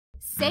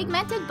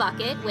segmented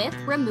bucket with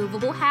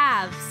removable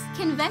halves.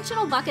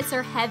 Conventional buckets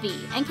are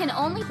heavy and can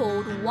only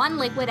hold one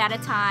liquid at a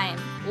time.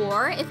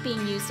 Or, if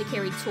being used to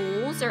carry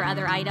tools or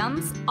other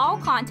items, all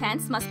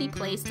contents must be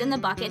placed in the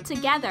bucket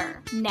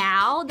together.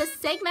 Now, the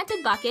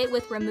segmented bucket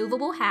with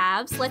removable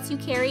halves lets you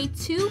carry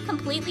two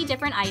completely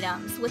different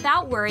items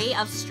without worry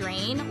of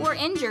strain or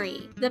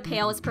injury. The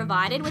pail is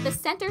provided with a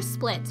center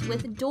split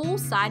with dual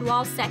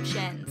sidewall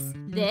sections.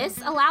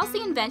 This allows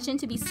the invention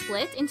to be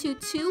split into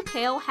two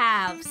pail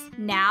halves.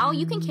 Now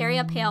you can carry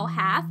a pail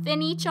half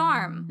in each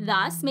arm,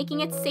 thus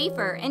making it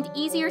safer and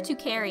easier to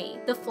carry.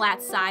 The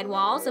flat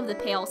sidewalls of the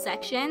pail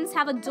sections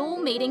have a dual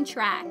mating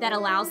track that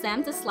allows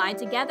them to slide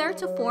together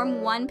to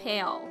form one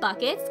pail.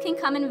 Buckets can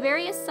come in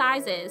various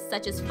sizes,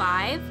 such as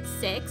 5,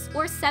 6,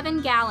 or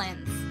 7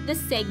 gallons. The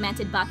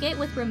segmented bucket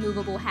with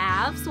removable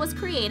halves was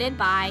created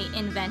by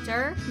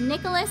inventor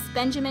Nicholas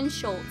Benjamin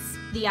Schultz.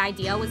 The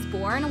idea was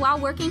born while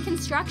working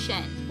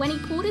construction, when he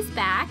pulled his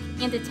back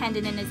and a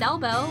tendon in his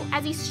elbow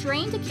as he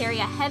strained to carry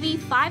a heavy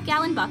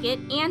 5-gallon bucket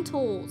and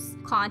tools.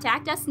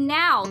 Contact us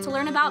now to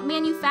learn about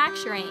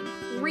manufacturing,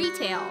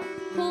 retail,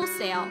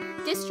 wholesale,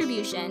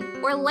 distribution,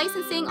 or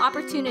licensing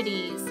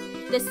opportunities.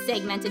 The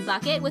segmented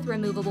bucket with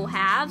removable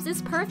halves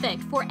is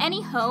perfect for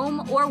any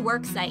home or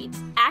work site.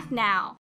 Act now.